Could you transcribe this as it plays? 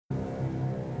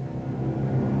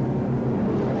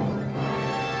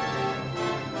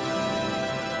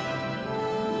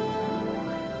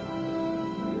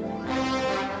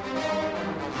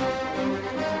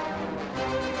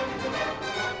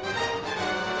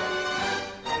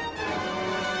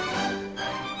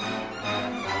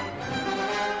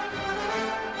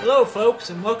Hello,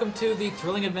 folks, and welcome to the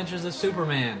Thrilling Adventures of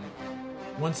Superman.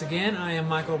 Once again, I am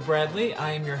Michael Bradley.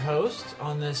 I am your host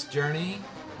on this journey,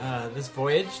 this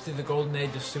voyage through the golden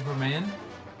age of Superman.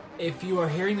 If you are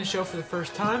hearing the show for the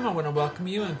first time, I want to welcome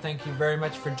you and thank you very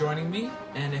much for joining me.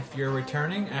 And if you're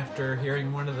returning after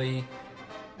hearing one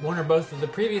or both of the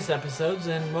previous episodes,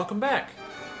 then welcome back.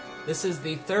 This is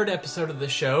the third episode of the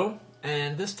show,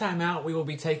 and this time out we will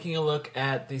be taking a look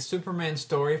at the Superman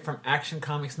story from Action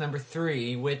Comics number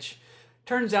 3, which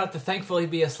turns out to thankfully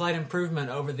be a slight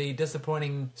improvement over the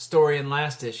disappointing story in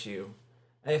last issue.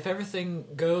 If everything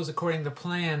goes according to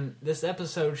plan, this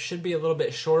episode should be a little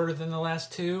bit shorter than the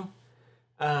last two.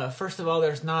 First of all,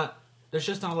 there's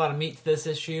just not a lot of meat to this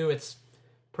issue. It's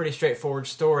a pretty straightforward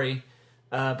story.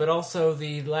 But also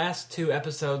the last two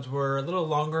episodes were a little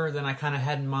longer than I kind of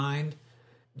had in mind.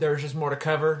 There was just more to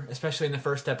cover, especially in the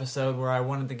first episode where I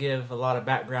wanted to give a lot of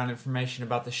background information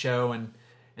about the show and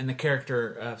the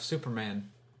character of Superman.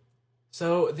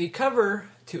 So the cover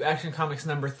to Action Comics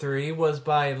number 3 was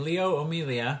by Leo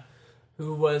Amelia,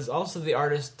 who was also the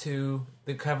artist to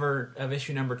the cover of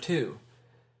issue number 2.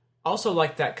 Also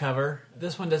like that cover,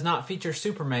 this one does not feature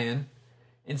Superman.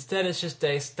 Instead, it's just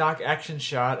a stock action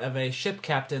shot of a ship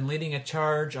captain leading a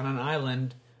charge on an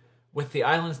island with the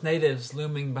island's natives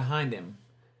looming behind him.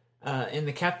 And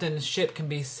the captain's ship can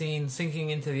be seen sinking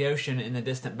into the ocean in the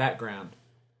distant background.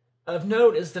 Of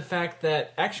note is the fact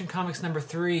that Action Comics number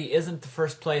 3 isn't the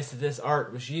first place that this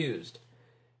art was used.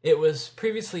 It was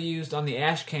previously used on the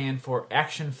ash can for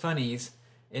Action Funnies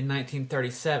in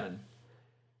 1937.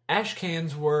 Ash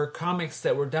cans were comics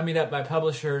that were dummied up by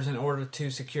publishers in order to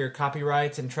secure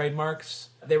copyrights and trademarks.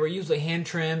 They were usually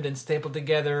hand-trimmed and stapled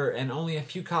together, and only a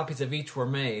few copies of each were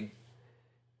made.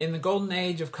 In the golden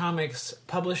age of comics,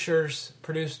 publishers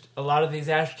produced a lot of these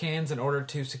ash cans in order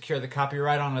to secure the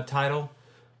copyright on a title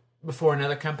before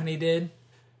another company did.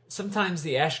 Sometimes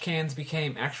the ash cans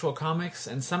became actual comics,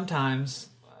 and sometimes,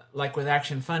 like with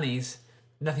Action Funnies,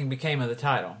 nothing became of the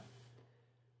title.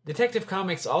 Detective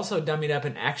Comics also dummied up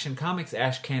an Action Comics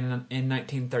ash can in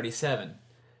 1937.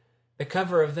 The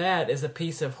cover of that is a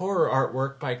piece of horror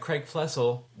artwork by Craig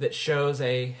Flessel that shows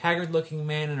a haggard-looking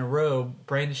man in a robe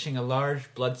brandishing a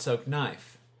large blood-soaked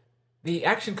knife. The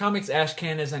Action Comics ash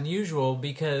can is unusual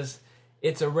because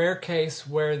it's a rare case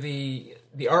where the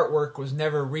artwork was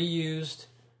never reused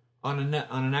on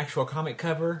an actual comic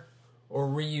cover or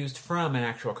reused from an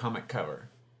actual comic cover.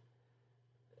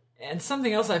 And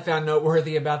something else I found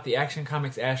noteworthy about the Action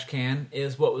Comics ash can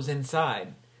is what was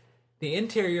inside. The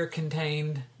interior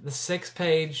contained the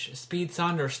 6-page Speed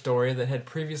Saunders story that had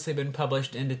previously been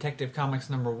published in Detective Comics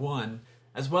number 1,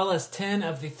 as well as 10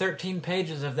 of the 13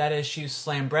 pages of that issue's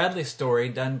Slam Bradley story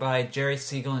done by Jerry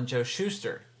Siegel and Joe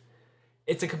Shuster.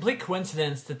 It's a complete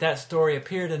coincidence that story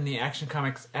appeared in the Action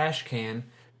Comics ash can,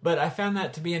 but I found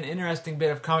that to be an interesting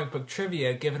bit of comic book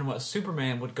trivia given what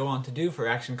Superman would go on to do for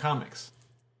Action Comics.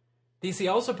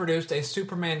 DC also produced a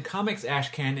Superman Comics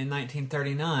ash can in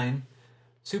 1939,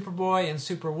 Superboy and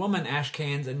Superwoman ash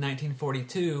cans in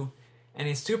 1942, and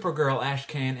a Supergirl ash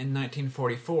can in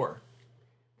 1944.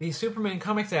 The Superman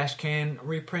Comics ash can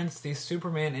reprints the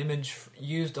Superman image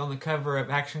used on the cover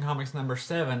of Action Comics number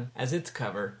 7 as its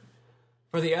cover.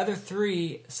 For the other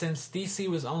three, since DC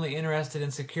was only interested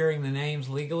in securing the names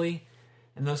legally,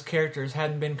 and those characters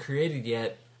hadn't been created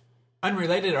yet,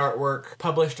 unrelated artwork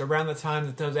published around the time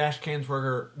that those ash cans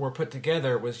were put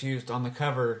together was used on the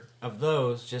cover of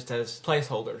those just as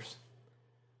placeholders.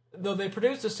 Though they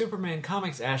produced a Superman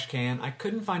Comics ash can, I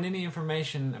couldn't find any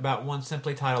information about one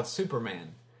simply titled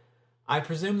Superman. I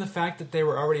presume the fact that they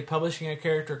were already publishing a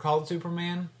character called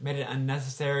Superman made it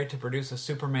unnecessary to produce a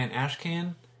Superman ash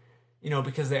can,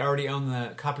 because they already own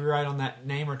the copyright on that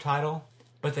name or title.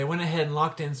 But they went ahead and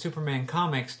locked in Superman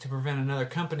Comics to prevent another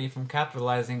company from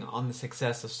capitalizing on the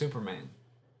success of Superman.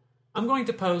 I'm going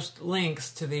to post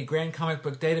links to the Grand Comic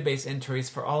Book Database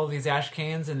entries for all of these ash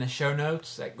cans in the show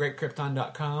notes at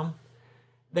greatkrypton.com.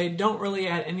 They don't really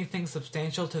add anything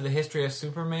substantial to the history of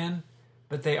Superman,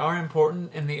 but they are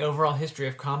important in the overall history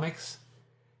of comics.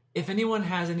 If anyone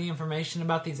has any information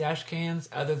about these ash cans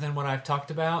other than what I've talked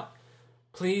about,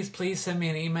 please send me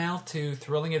an email to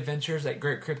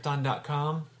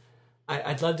thrillingadventures@greatkrypton.com.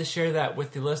 I'd love to share that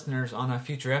with the listeners on a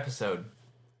future episode.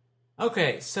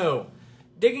 Okay, so,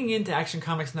 digging into Action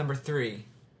Comics number 3.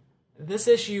 This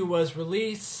issue was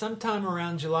released sometime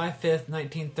around July 5th,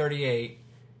 1938,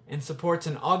 and supports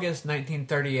an August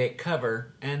 1938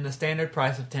 cover and the standard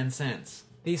price of 10 cents.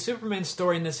 The Superman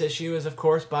story in this issue is, of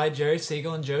course, by Jerry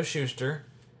Siegel and Joe Shuster.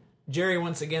 Jerry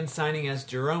once again signing as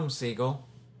Jerome Siegel.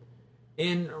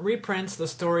 In reprints, the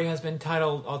story has been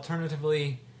titled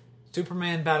alternatively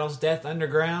Superman battles death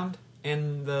underground,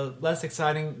 and the less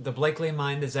exciting The Blakely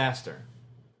Mine Disaster.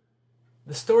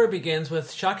 The story begins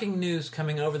with shocking news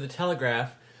coming over the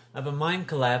telegraph of a mine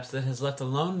collapse that has left a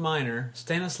lone miner,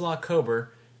 Stanislaw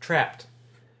Kober, trapped.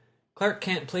 Clark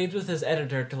Kent pleads with his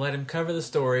editor to let him cover the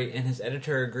story, and his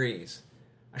editor agrees.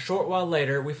 A short while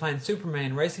later, we find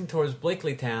Superman racing towards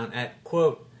Blakelytown at,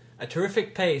 quote, a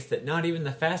terrific pace that not even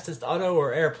the fastest auto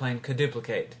or airplane could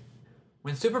duplicate.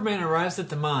 When Superman arrives at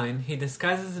the mine, he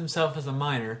disguises himself as a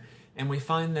miner, and we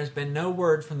find there's been no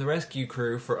word from the rescue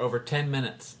crew for over 10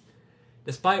 minutes.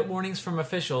 Despite warnings from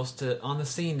officials on the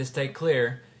scene to stay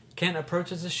clear, Kent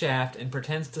approaches the shaft and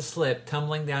pretends to slip,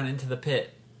 tumbling down into the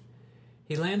pit.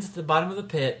 He lands at the bottom of the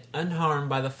pit, unharmed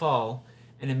by the fall,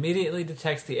 and immediately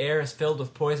detects the air is filled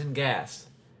with poison gas.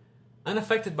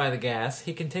 Unaffected by the gas,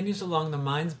 he continues along the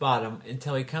mine's bottom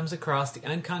until he comes across the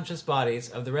unconscious bodies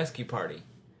of the rescue party.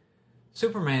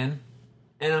 Superman,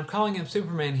 and I'm calling him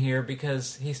Superman here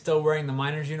because he's still wearing the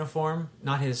miner's uniform,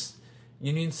 not his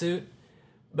union suit,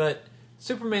 but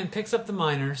Superman picks up the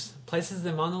miners, places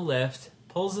them on the lift,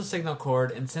 pulls the signal cord,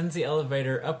 and sends the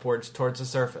elevator upwards towards the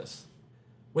surface.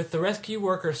 With the rescue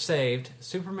workers saved,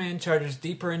 Superman charges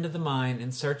deeper into the mine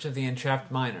in search of the entrapped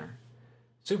miner.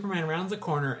 Superman rounds the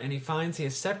corner and he finds he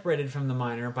is separated from the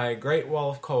miner by a great wall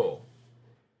of coal.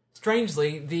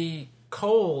 Strangely, the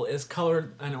coal is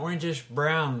colored an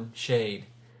orangish-brown shade.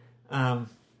 I'm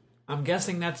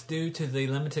guessing that's due to the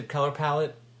limited color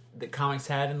palette that comics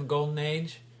had in the Golden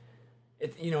Age.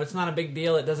 It's not a big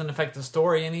deal. It doesn't affect the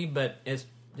story any, but it's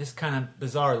just kind of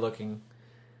bizarre looking.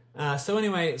 So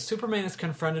anyway, Superman is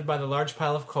confronted by the large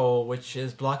pile of coal, which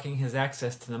is blocking his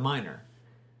access to the miner.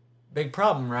 Big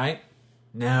problem, right?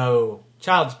 No.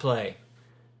 Child's play.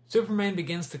 Superman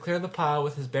begins to clear the pile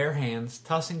with his bare hands,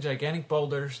 tossing gigantic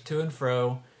boulders to and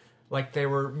fro like they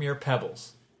were mere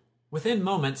pebbles. Within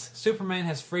moments, Superman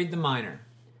has freed the miner.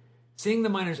 Seeing the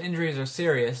miner's injuries are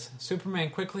serious,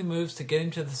 Superman quickly moves to get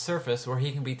him to the surface where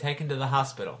he can be taken to the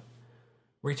hospital.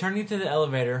 Returning to the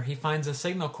elevator, he finds the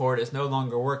signal cord is no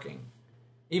longer working.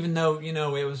 Even though,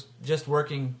 it was just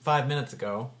working 5 minutes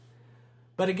ago.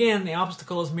 But again, the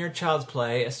obstacle is mere child's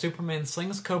play as Superman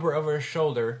slings Kober over his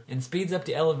shoulder and speeds up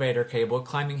the elevator cable,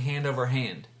 climbing hand over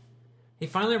hand. He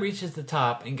finally reaches the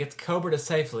top and gets Kober to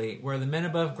safely, where the men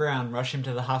above ground rush him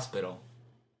to the hospital.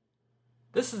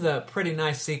 This is a pretty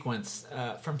nice sequence.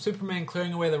 From Superman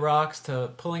clearing away the rocks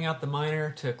to pulling out the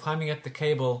miner to climbing up the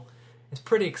cable. It's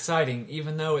pretty exciting,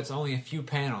 even though it's only a few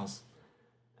panels.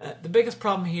 The biggest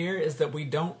problem here is that we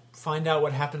don't find out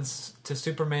what happens to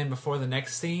Superman before the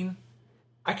next scene.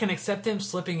 I can accept him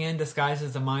slipping in disguised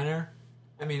as a miner.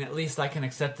 At least I can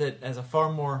accept it as a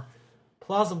far more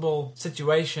plausible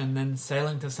situation than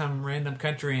sailing to some random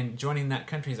country and joining that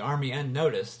country's army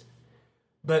unnoticed.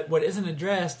 But what isn't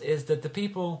addressed is that the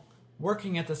people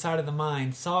working at the side of the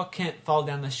mine saw Kent fall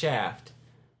down the shaft,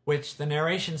 which the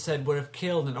narration said would have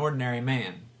killed an ordinary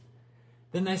man.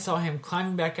 Then they saw him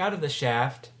climbing back out of the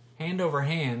shaft, hand over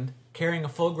hand, carrying a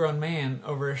full-grown man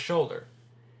over his shoulder.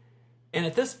 And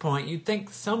at this point, you'd think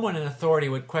someone in authority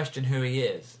would question who he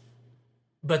is.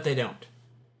 But they don't.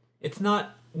 It's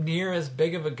not near as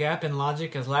big of a gap in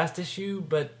logic as last issue,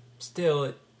 but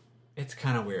still, it's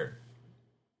kind of weird.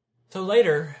 So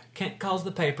later, Kent calls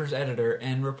the paper's editor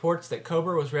and reports that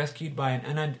Kober was rescued by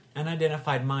an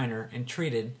unidentified miner and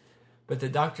treated, but the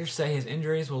doctors say his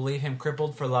injuries will leave him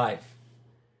crippled for life.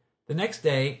 The next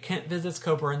day, Kent visits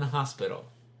Kober in the hospital.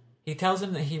 He tells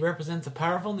him that he represents a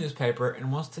powerful newspaper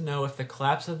and wants to know if the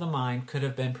collapse of the mine could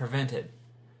have been prevented.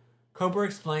 Kober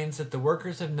explains that the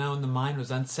workers have known the mine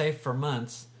was unsafe for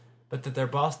months, but that their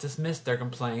boss dismissed their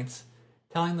complaints,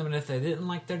 telling them that if they didn't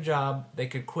like their job, they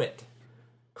could quit.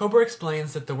 Kober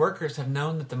explains that the workers have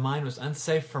known that the mine was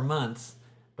unsafe for months,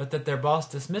 but that their boss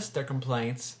dismissed their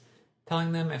complaints,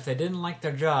 telling them if they didn't like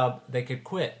their job, they could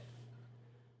quit.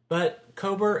 But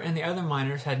Kober and the other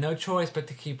miners had no choice but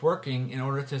to keep working in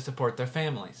order to support their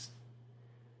families.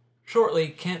 Shortly,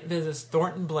 Kent visits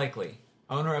Thornton Blakely,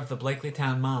 owner of the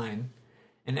Blakelytown mine,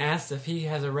 and asks if he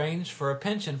has arranged for a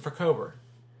pension for Kober.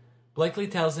 Blakely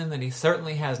tells him that he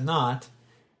certainly has not,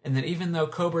 and that even though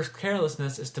Kober's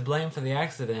carelessness is to blame for the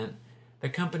accident, the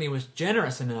company was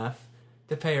generous enough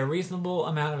to pay a reasonable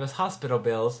amount of his hospital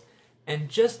bills and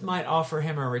just might offer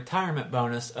him a retirement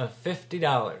bonus of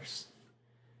 $50.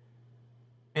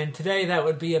 And today that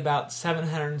would be about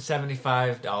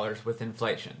 $775 with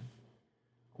inflation,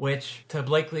 which, to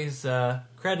Blakely's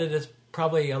credit, is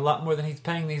probably a lot more than he's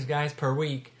paying these guys per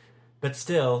week, but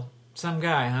still, some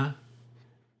guy, huh?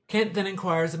 Kent then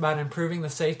inquires about improving the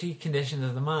safety conditions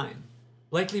of the mine.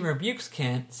 Blakely rebukes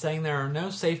Kent, saying there are no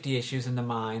safety issues in the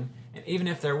mine, and even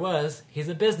if there was, he's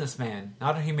a businessman,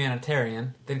 not a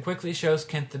humanitarian, then quickly shows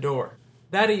Kent the door.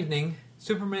 That evening,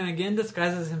 Superman again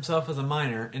disguises himself as a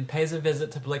miner and pays a visit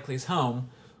to Blakely's home,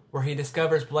 where he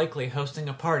discovers Blakely hosting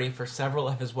a party for several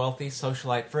of his wealthy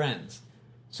socialite friends.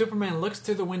 Superman looks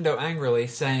through the window angrily,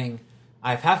 saying,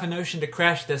 "I've half a notion to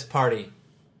crash this party.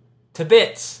 To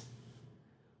bits!"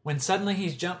 When suddenly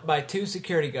he's jumped by 2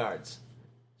 security guards.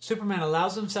 Superman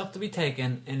allows himself to be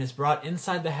taken and is brought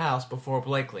inside the house before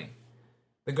Blakely.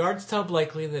 The guards tell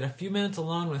Blakely that a few minutes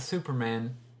alone with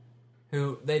Superman,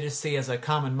 who they just see as a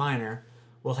common miner,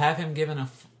 will have him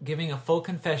giving a full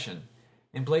confession,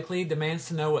 and Blakely demands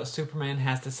to know what Superman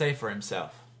has to say for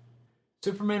himself.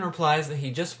 Superman replies that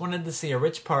he just wanted to see a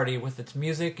rich party with its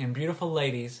music and beautiful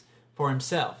ladies for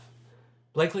himself.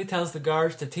 Blakely tells the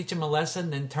guards to teach him a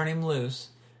lesson and turn him loose,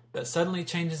 but suddenly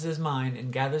changes his mind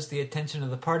and gathers the attention of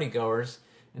the partygoers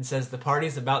and says the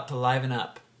party's about to liven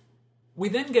up. We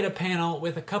then get a panel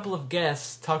with a couple of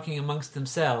guests talking amongst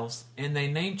themselves, and they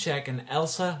name-check an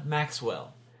Elsa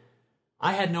Maxwell.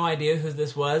 I had no idea who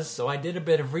this was, so I did a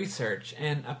bit of research,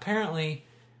 and apparently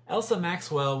Elsa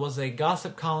Maxwell was a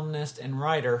gossip columnist and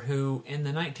writer who, in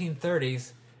the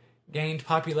 1930s, gained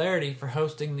popularity for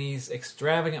hosting these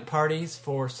extravagant parties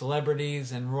for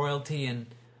celebrities and royalty and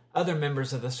other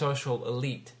members of the social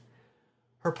elite.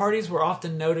 Her parties were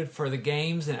often noted for the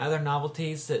games and other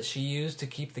novelties that she used to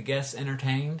keep the guests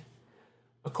entertained.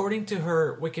 According to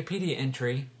her Wikipedia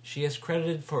entry, she is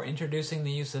credited for introducing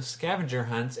the use of scavenger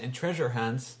hunts and treasure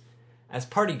hunts as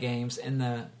party games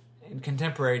in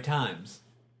contemporary times.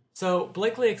 So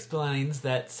Blakely explains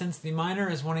that since the miner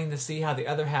is wanting to see how the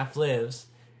other half lives,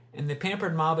 and the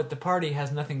pampered mob at the party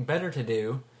has nothing better to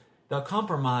do, they'll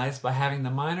compromise by having the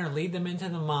miner lead them into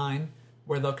the mine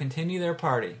where they'll continue their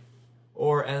party.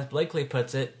 Or, as Blakely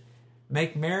puts it,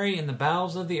 make merry in the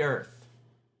bowels of the earth,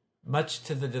 much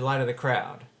to the delight of the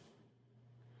crowd.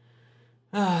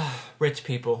 Rich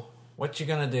people, what you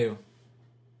gonna do?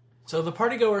 So the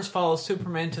partygoers follow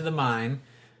Superman to the mine,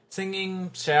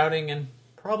 singing, shouting, and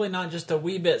probably not just a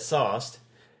wee bit sauced.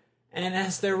 And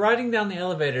as they're riding down the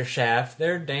elevator shaft,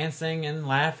 they're dancing and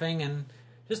laughing and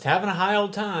just having a high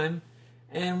old time.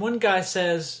 And one guy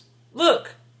says,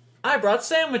 "Look, I brought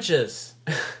sandwiches."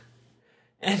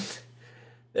 And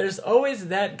there's always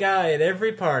that guy at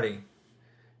every party.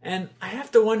 And I have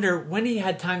to wonder when he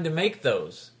had time to make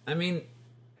those. I mean,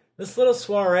 this little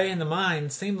soiree in the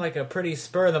mine seemed like a pretty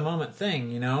spur-of-the-moment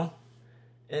thing, you know?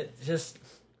 It just...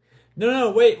 No,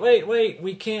 wait,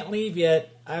 we can't leave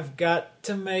yet. I've got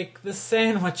to make the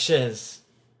sandwiches.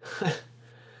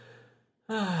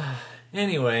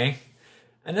 Anyway,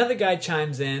 another guy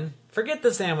chimes in, "Forget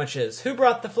the sandwiches. Who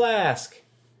brought the flask?"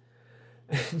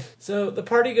 So the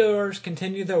partygoers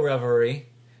continue their revelry,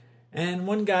 and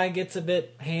one guy gets a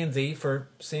bit handsy for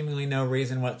seemingly no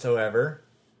reason whatsoever.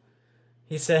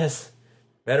 He says,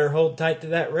 "Better hold tight to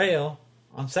that rail.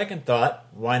 On second thought,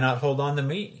 why not hold on to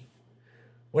me?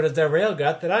 What has that rail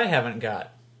got that I haven't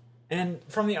got?" And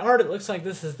from the art, it looks like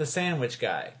this is the sandwich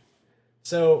guy.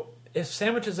 So if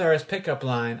sandwiches are his pickup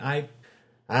line, I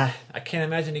can't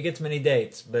imagine he gets many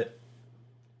dates, but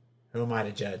who am I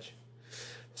to judge?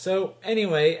 So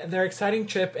anyway, their exciting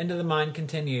trip into the mine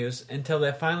continues until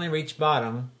they finally reach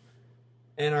bottom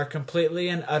and are completely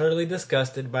and utterly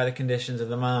disgusted by the conditions of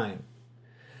the mine.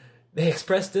 They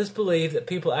express disbelief that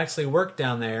people actually work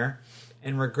down there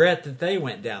and regret that they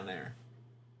went down there.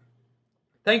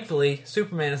 Thankfully,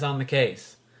 Superman is on the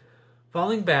case.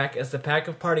 Falling back as the pack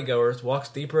of partygoers walks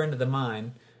deeper into the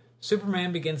mine,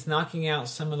 Superman begins knocking out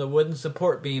some of the wooden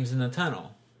support beams in the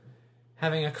tunnel.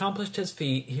 Having accomplished his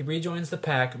feat, he rejoins the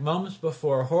pack moments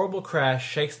before a horrible crash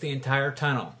shakes the entire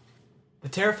tunnel. The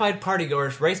terrified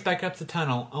partygoers race back up the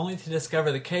tunnel, only to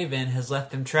discover the cave-in has left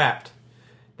them trapped.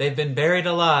 They've been buried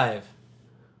alive.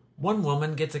 One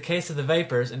woman gets a case of the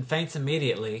vapors and faints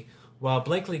immediately, while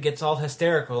Blakely gets all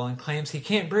hysterical and claims he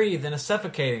can't breathe and is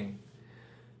suffocating.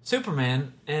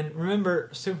 Superman, and remember,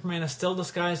 Superman is still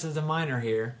disguised as a miner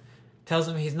here, tells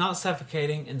him he's not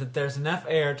suffocating and that there's enough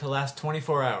air to last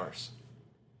 24 hours.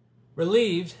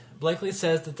 Relieved, Blakely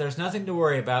says that there's nothing to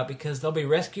worry about because they'll be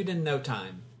rescued in no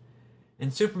time.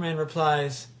 And Superman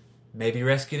replies, "Maybe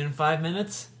rescued in 5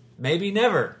 minutes, maybe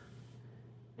never."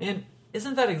 And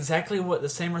isn't that exactly what the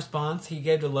same response he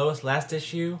gave to Lois last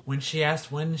issue when she asked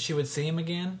when she would see him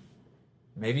again?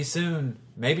 Maybe soon,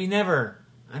 maybe never.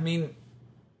 I mean,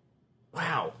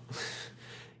 wow.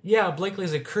 Yeah,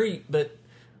 Blakely's a creep, but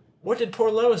what did poor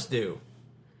Lois do?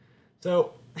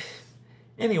 So,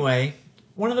 anyway,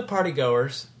 one of the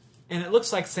partygoers, and it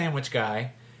looks like Sandwich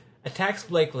Guy, attacks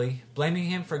Blakely, blaming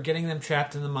him for getting them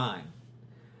trapped in the mine.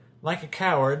 Like a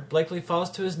coward, Blakely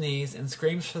falls to his knees and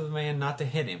screams for the man not to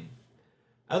hit him.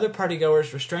 Other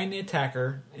partygoers restrain the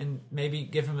attacker and maybe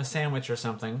give him a sandwich or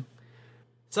something.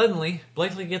 Suddenly,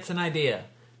 Blakely gets an idea.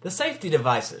 The safety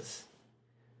devices!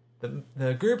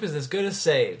 The group is as good as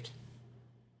saved.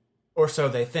 Or so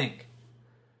they think.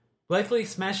 Blakely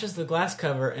smashes the glass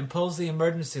cover and pulls the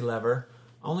emergency lever,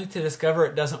 only to discover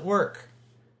it doesn't work.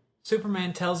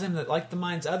 Superman tells him that like the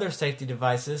mine's other safety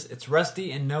devices, it's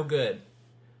rusty and no good.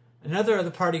 Another of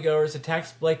the partygoers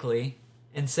attacks Blakely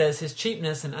and says his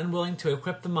cheapness and unwilling to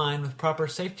equip the mine with proper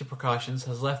safety precautions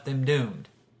has left them doomed.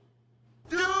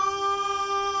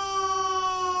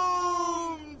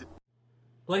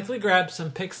 Blakely grabs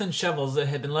some picks and shovels that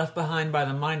had been left behind by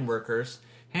the mine workers,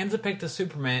 hands a pick to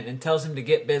Superman, and tells him to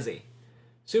get busy.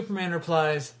 Superman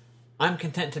replies, "I'm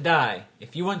content to die.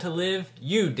 If you want to live,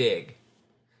 you dig."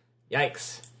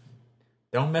 Yikes.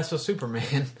 Don't mess with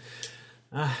Superman.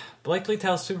 Blakely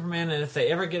tells Superman that if they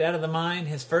ever get out of the mine,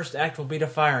 his first act will be to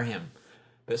fire him.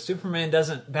 But Superman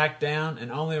doesn't back down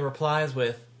and only replies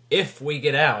with, "If we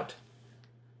get out."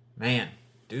 Man,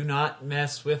 do not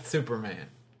mess with Superman.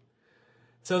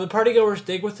 So the partygoers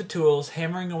dig with the tools,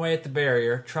 hammering away at the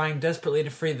barrier, trying desperately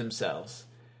to free themselves.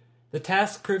 The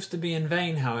task proves to be in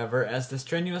vain, however, as the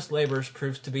strenuous labors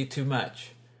proves to be too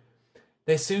much.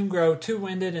 They soon grow too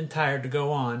winded and tired to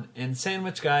go on, and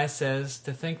Sandwich Guy says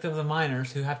to think of the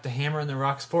miners who have to hammer in the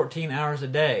rocks 14 hours a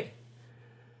day.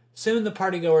 Soon the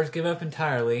partygoers give up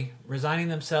entirely, resigning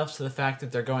themselves to the fact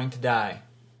that they're going to die.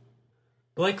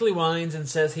 Blakely whines and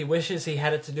says he wishes he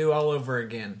had it to do all over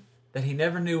again, that he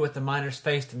never knew what the miners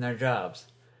faced in their jobs.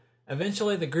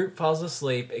 Eventually the group falls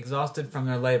asleep, exhausted from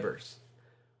their labors.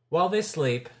 While they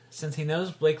sleep, since he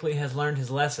knows Blakely has learned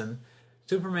his lesson,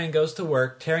 Superman goes to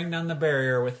work tearing down the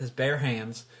barrier with his bare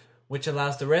hands, which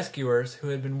allows the rescuers, who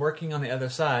had been working on the other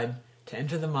side, to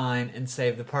enter the mine and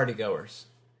save the partygoers.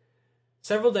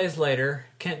 Several days later,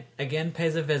 Kent again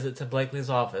pays a visit to Blakely's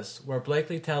office, where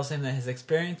Blakely tells him that his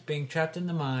experience being trapped in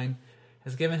the mine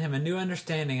has given him a new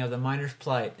understanding of the miners'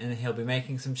 plight and that he'll be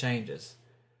making some changes.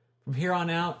 From here on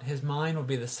out, his mine will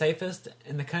be the safest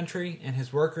in the country and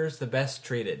his workers the best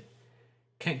treated.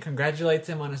 Kent congratulates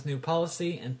him on his new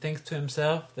policy and thinks to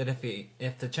himself that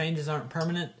if the changes aren't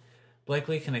permanent,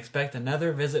 Blakely can expect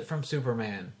another visit from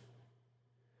Superman.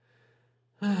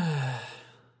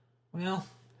 Well,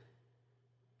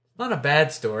 not a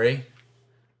bad story.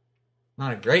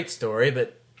 Not a great story,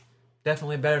 but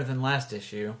definitely better than last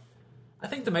issue. I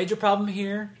think the major problem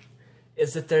here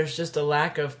is that there's just a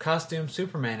lack of costume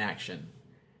Superman action.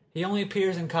 He only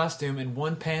appears in costume in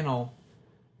one panel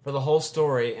for the whole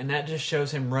story, and that just shows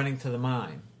him running to the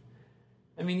mine.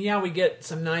 I mean, yeah, we get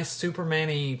some nice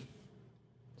Superman-ish?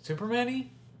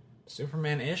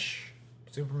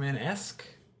 Superman-esque?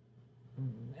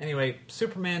 Anyway,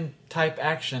 Superman-type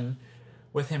action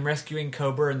with him rescuing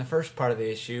Cobra in the first part of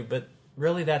the issue, but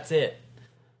really that's it.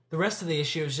 The rest of the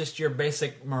issue is just your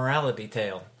basic morality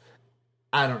tale.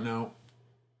 I don't know.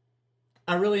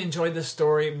 I really enjoyed this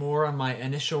story more on my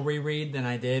initial reread than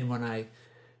I did when I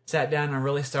sat down and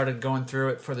really started going through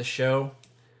it for the show.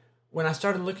 When I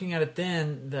started looking at it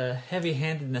then, the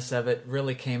heavy-handedness of it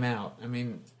really came out. I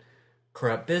mean,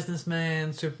 corrupt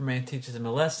businessman, Superman teaches him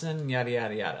a lesson, yada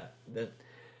yada yada.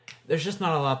 There's just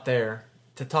not a lot there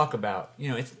to talk about. You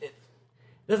know, it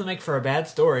doesn't make for a bad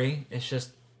story. It's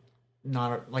just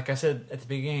not, like I said at the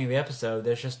beginning of the episode,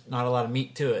 there's just not a lot of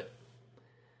meat to it.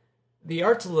 The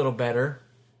art's a little better.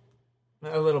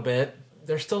 A little bit.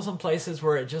 There's still some places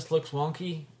where it just looks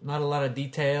wonky. Not a lot of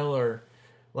detail, or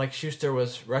like Schuster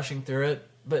was rushing through it.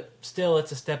 But still,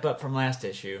 it's a step up from last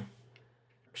issue.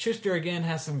 Schuster again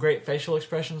has some great facial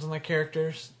expressions on the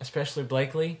characters, especially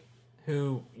Blakely,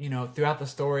 who, you know, throughout the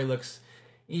story looks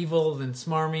evil and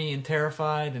smarmy and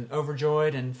terrified and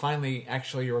overjoyed and finally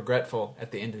actually regretful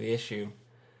at the end of the issue.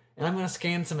 And I'm going to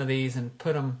scan some of these and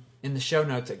put them in the show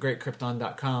notes at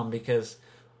greatkrypton.com, because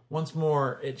once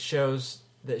more it shows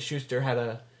that Schuster had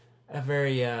a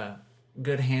very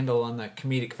good handle on the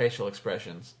comedic facial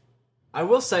expressions. I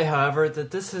will say, however,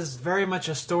 that this is very much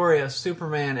a story of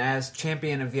Superman as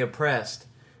champion of the oppressed.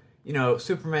 You know,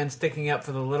 Superman sticking up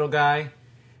for the little guy.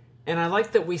 And I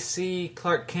like that we see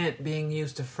Clark Kent being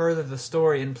used to further the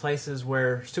story in places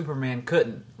where Superman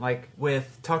couldn't. Like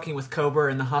with talking with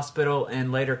Cobra in the hospital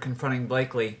and later confronting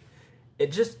Blakely.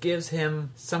 It just gives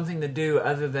him something to do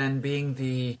other than being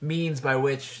the means by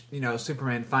which, you know,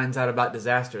 Superman finds out about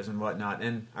disasters and whatnot.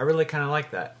 And I really kind of like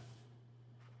that.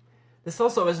 This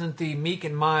also isn't the meek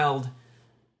and mild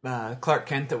Clark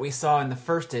Kent that we saw in the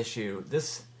first issue.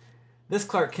 This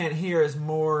Clark Kent here is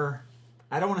more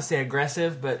I don't want to say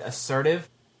aggressive, but assertive.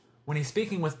 When he's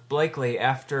speaking with Blakely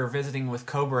after visiting with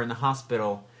Cobra in the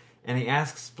hospital, and he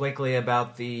asks Blakely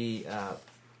about the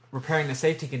repairing the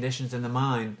safety conditions in the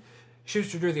mine,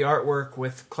 Shuster drew the artwork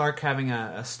with Clark having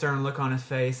a stern look on his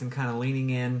face and kind of leaning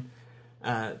in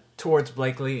towards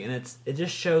Blakely, and it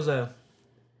just shows a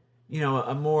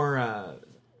more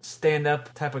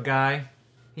stand-up type of guy.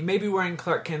 He may be wearing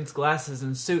Clark Kent's glasses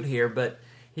and suit here, but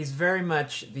he's very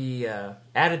much the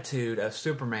attitude of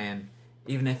Superman,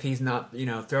 even if he's not,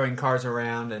 throwing cars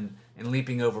around and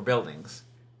leaping over buildings.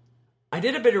 I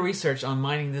did a bit of research on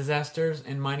mining disasters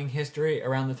and mining history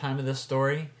around the time of this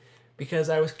story, because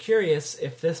I was curious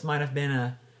if this story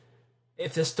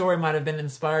might have been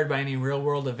inspired by any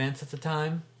real-world events at the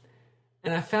time.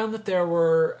 And I found that there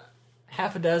were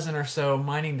half a dozen or so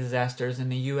mining disasters in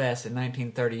the U.S. in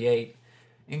 1938,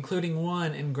 including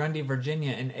one in Grundy,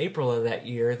 Virginia in April of that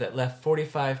year that left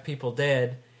 45 people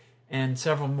dead and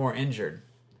several more injured.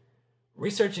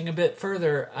 Researching a bit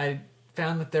further, I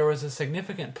found that there was a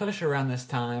significant push around this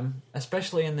time,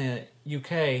 especially in the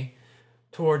UK,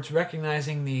 towards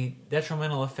recognizing the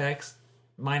detrimental effects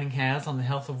mining has on the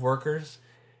health of workers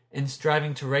and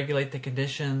striving to regulate the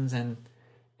conditions and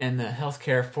the health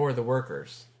care for the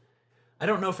workers. I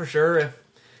don't know for sure if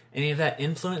any of that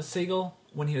influenced Siegel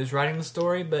when he was writing the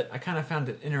story, but I kind of found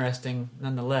it interesting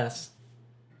nonetheless.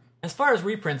 As far as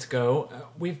reprints go,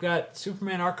 we've got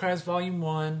Superman Archives Volume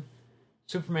 1,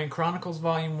 Superman Chronicles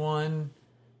Volume 1,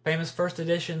 Famous First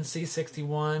Edition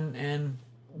C61, and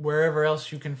wherever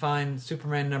else you can find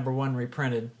Superman number 1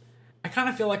 reprinted. I kind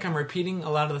of feel like I'm repeating a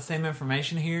lot of the same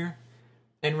information here,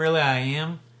 and really I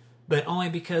am, but only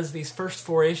because these first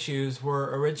 4 issues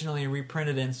were originally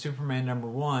reprinted in Superman number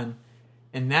 1,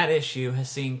 and that issue has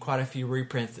seen quite a few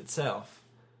reprints itself.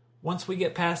 Once we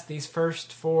get past these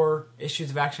first 4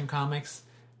 issues of Action Comics,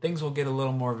 things will get a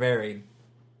little more varied.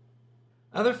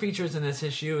 Other features in this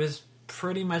issue is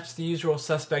pretty much the usual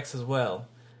suspects as well.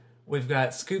 We've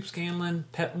got Scoop Scanlon,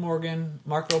 Pep Morgan,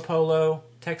 Marco Polo,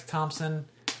 Tex Thompson,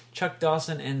 Chuck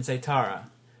Dawson, and Zaytara.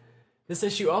 This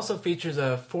issue also features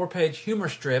a 4-page humor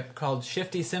strip called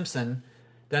Shifty Simpson,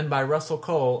 done by Russell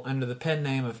Cole under the pen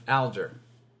name of Alger.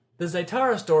 The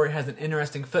Zaytara story has an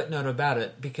interesting footnote about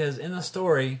it, because in the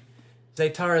story,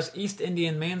 Zaytara's East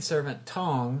Indian manservant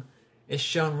Tong is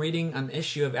shown reading an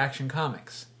issue of Action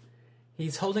Comics.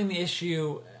 He's holding the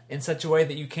issue in such a way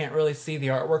that you can't really see the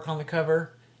artwork on the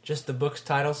cover, just the book's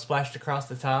title splashed across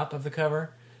the top of the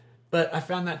cover. But I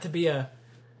found that to be a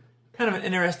kind of an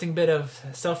interesting bit of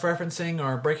self-referencing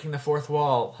or breaking the fourth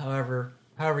wall, however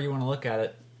you want to look at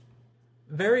it.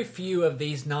 Very few of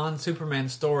these non-Superman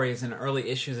stories in early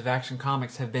issues of Action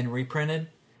Comics have been reprinted.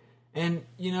 And,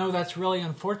 that's really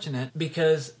unfortunate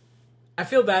because I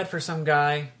feel bad for some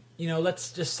guy.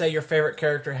 Let's just say your favorite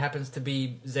character happens to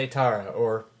be Zaytara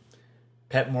or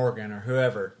Pep Morgan or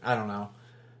whoever. I don't know.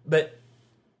 But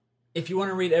if you want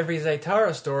to read every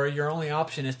Zaytara story, your only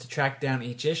option is to track down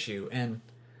each issue. And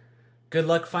good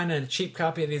luck finding a cheap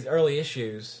copy of these early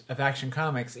issues of Action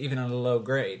Comics, even at a low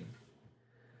grade.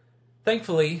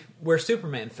 Thankfully, we're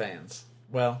Superman fans.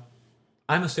 Well,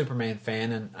 I'm a Superman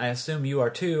fan, and I assume you are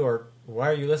too, or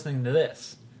why are you listening to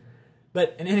this?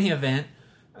 But in any event,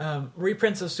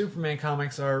 reprints of Superman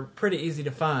comics are pretty easy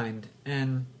to find,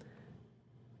 and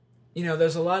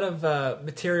there's a lot of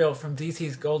material from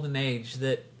DC's Golden Age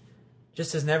that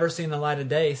just has never seen the light of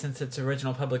day since its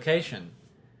original publication.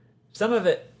 Some of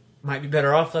it might be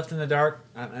better off left in the dark,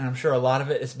 and I'm sure a lot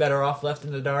of it is better off left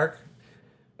in the dark,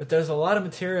 but there's a lot of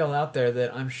material out there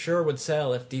that I'm sure would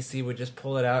sell if DC would just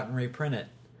pull it out and reprint it.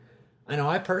 I know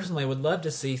I personally would love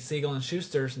to see Siegel and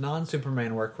Shuster's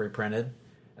non-Superman work reprinted,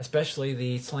 especially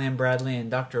the Slam Bradley and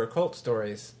Dr. Occult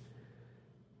stories.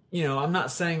 I'm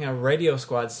not saying a Radio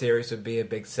Squad series would be a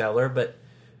big seller, but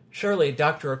surely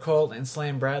Dr. Occult and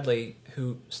Slam Bradley,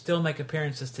 who still make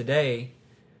appearances today,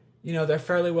 they're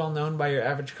fairly well known by your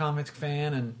average comics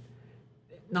fan and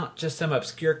not just some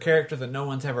obscure character that no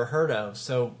one's ever heard of.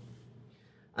 So,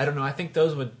 I don't know, I think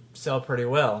those would sell pretty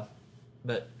well.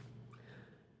 But,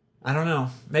 I don't know,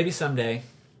 maybe someday.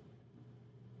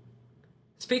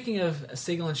 Speaking of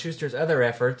Siegel and Shuster's other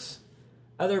efforts,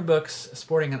 other books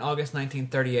sporting an August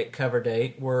 1938 cover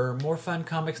date were More Fun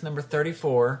Comics number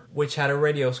 34, which had a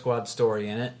Radio Squad story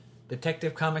in it,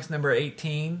 Detective Comics number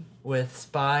 18, with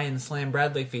Spy and Slam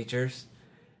Bradley features,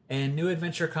 and New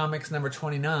Adventure Comics number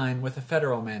 29 with a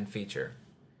Federal Man feature.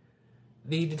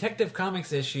 The Detective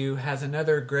Comics issue has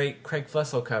another great Craig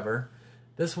Flessel cover,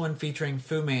 this one featuring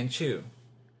Fu Manchu.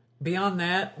 Beyond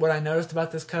that, what I noticed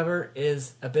about this cover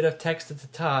is a bit of text at the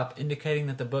top indicating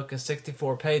that the book is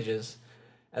 64 pages,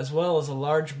 as well as a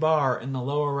large bar in the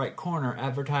lower right corner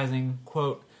advertising,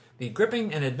 quote, "The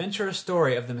gripping and adventurous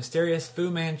story of the mysterious Fu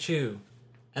Manchu,"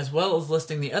 as well as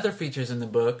listing the other features in the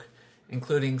book,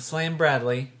 including Slam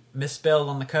Bradley, misspelled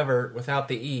on the cover without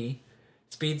the E,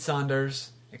 Speed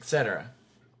Saunders, etc.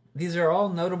 These are all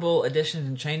notable additions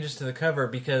and changes to the cover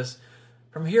because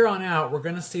from here on out, we're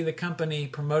going to see the company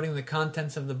promoting the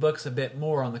contents of the books a bit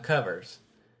more on the covers,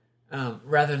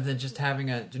 rather than just having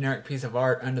a generic piece of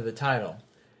art under the title.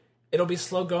 It'll be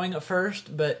slow going at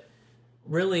first, but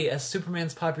really, as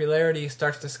Superman's popularity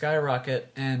starts to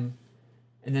skyrocket, and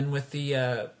then with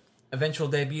the eventual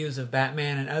debuts of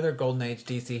Batman and other Golden Age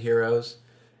DC heroes,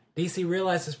 DC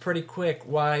realizes pretty quick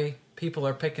why people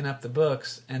are picking up the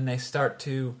books, and they start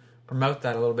to promote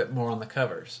that a little bit more on the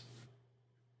covers.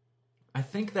 I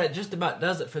think that just about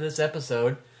does it for this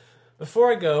episode.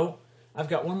 Before I go, I've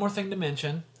got one more thing to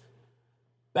mention.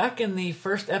 Back in the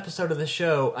first episode of the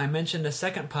show, I mentioned a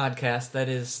second podcast that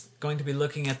is going to be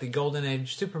looking at the Golden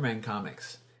Age Superman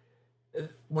comics.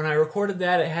 When I recorded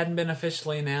that, it hadn't been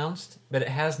officially announced, but it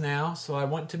has now, so I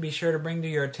want to be sure to bring to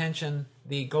your attention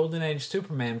the Golden Age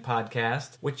Superman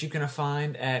podcast, which you can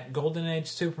find at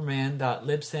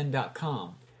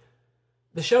goldenagesuperman.libsyn.com.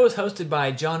 The show is hosted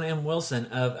by John M. Wilson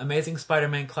of Amazing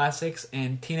Spider-Man Classics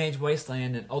and Teenage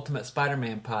Wasteland and Ultimate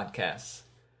Spider-Man podcasts.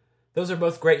 Those are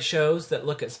both great shows that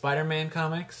look at Spider-Man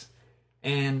comics,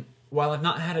 and while I've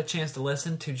not had a chance to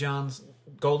listen to John's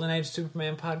Golden Age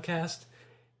Superman podcast,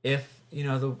 if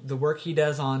the work he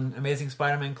does on Amazing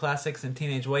Spider-Man Classics and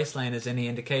Teenage Wasteland is any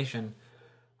indication,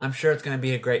 I'm sure it's going to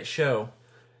be a great show.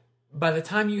 By the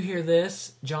time you hear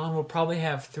this, John will probably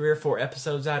have 3 or 4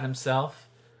 episodes out himself,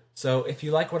 so if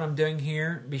you like what I'm doing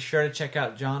here, be sure to check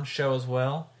out John's show as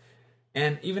well.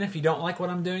 And even if you don't like what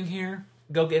I'm doing here,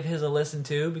 go give his a listen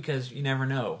too, because you never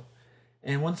know.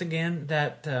 And once again,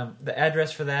 that the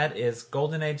address for that is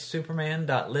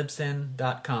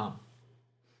goldenagesuperman.libsyn.com.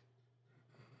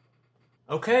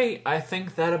 Okay, I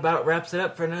think that about wraps it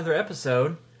up for another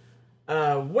episode.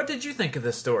 What did you think of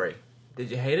this story?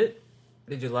 Did you hate it?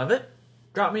 Did you love it?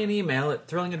 Drop me an email at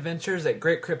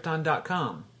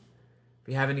thrillingadventures@greatkrypton.com. If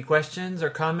you have any questions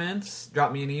or comments,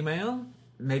 drop me an email.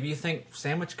 Maybe you think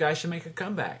Sandwich Guy should make a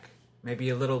comeback. Maybe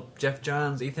a little Jeff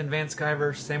Johns, Ethan Van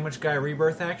Sciver, Sandwich Guy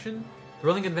rebirth action?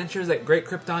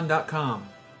 thrillingadventures@greatkrypton.com.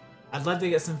 I'd love to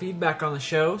get some feedback on the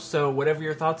show, so whatever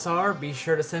your thoughts are, be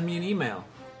sure to send me an email.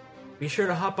 Be sure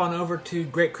to hop on over to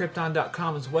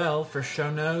greatkrypton.com as well for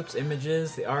show notes,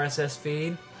 images, the RSS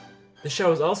feed. The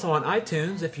show is also on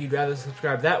iTunes if you'd rather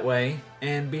subscribe that way,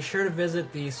 and be sure to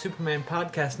visit the Superman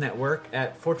Podcast Network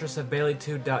at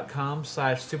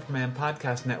fortressofbaileytude.com/Superman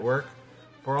Podcast Network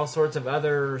for all sorts of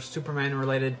other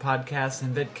Superman-related podcasts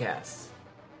and vidcasts.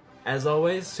 As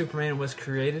always, Superman was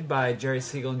created by Jerry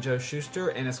Siegel and Joe Shuster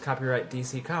and is copyright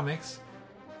DC Comics.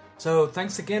 So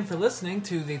thanks again for listening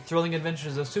to the Thrilling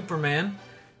Adventures of Superman,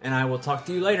 and I will talk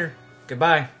to you later.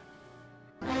 Goodbye.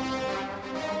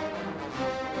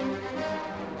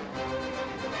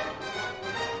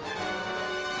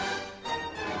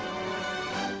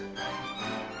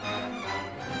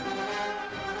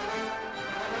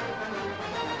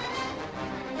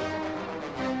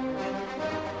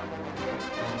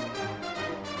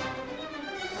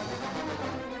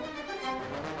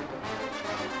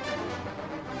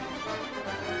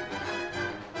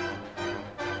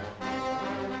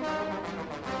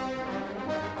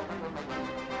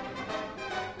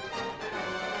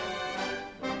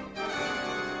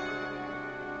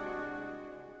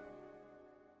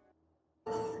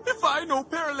 If I know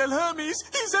Parallel Hermes,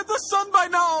 he's at the sun by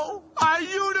now. Our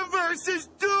universe is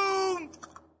doomed.